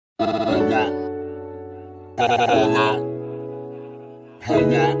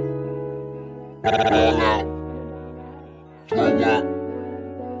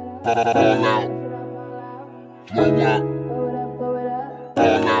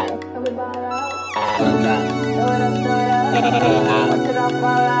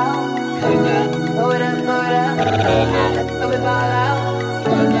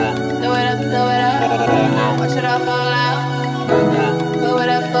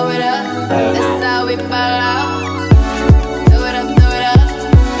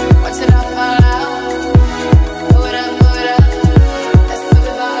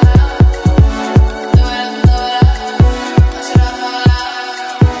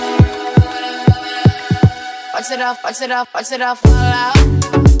Watch it all fall out.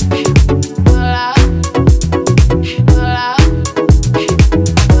 Fall out. Fall out.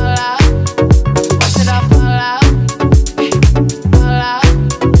 Fall out. Watch it all fall out. Fall out. Fall out.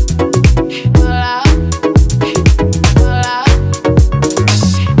 Fall out.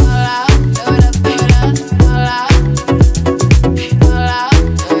 Fall out. Do it up, do it up. Fall out. Fall out. Do it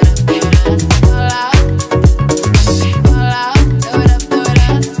up, do it up. Fall out. Fall out. Do it up, do it up.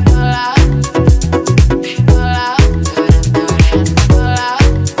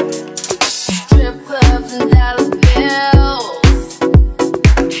 Fall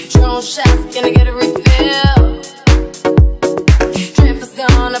out. Shots, gonna get a refill. Strippers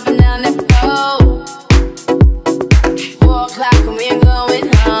gone up and down that pole. 4 o'clock and we ain't going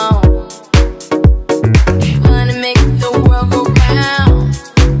home. Money make the world go round.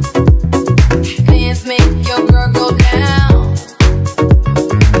 Hands make your girl go down.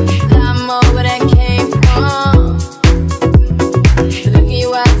 I'm over that came from. Look in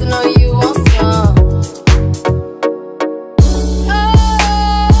your eyes, I know you want some.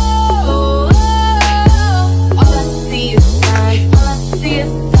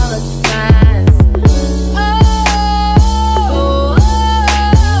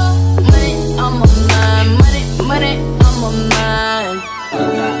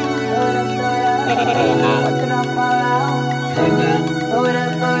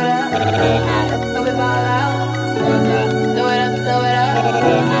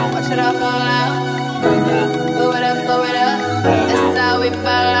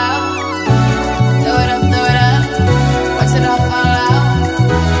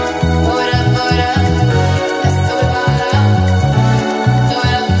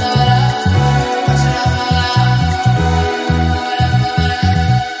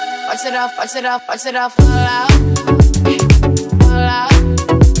 Watch it all fall out. Fall out.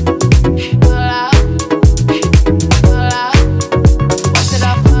 Fall out. Fall out. Watch it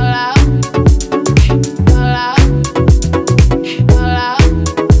all fall out. Fall out. Fall out.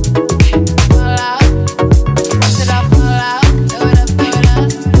 Fall out. Watch it all fall out. Do it up, do it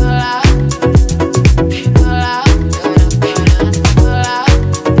up. Fall out. Fall out. Do it up, do it up. Fall out.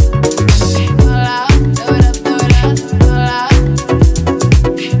 Fall out. Do it up, do it up. Fall out.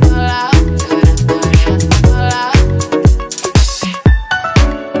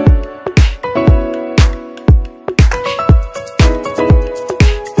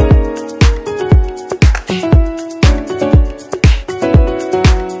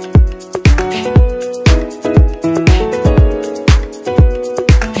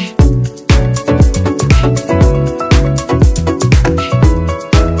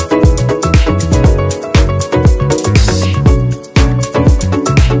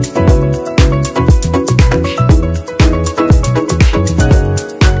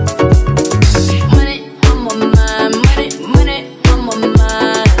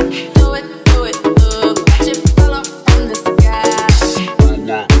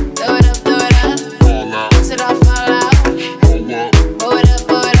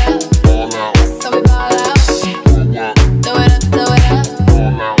 out.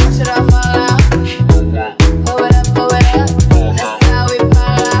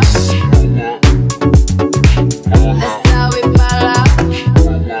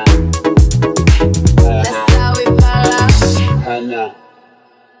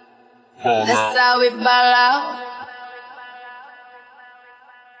 That's how we ball out.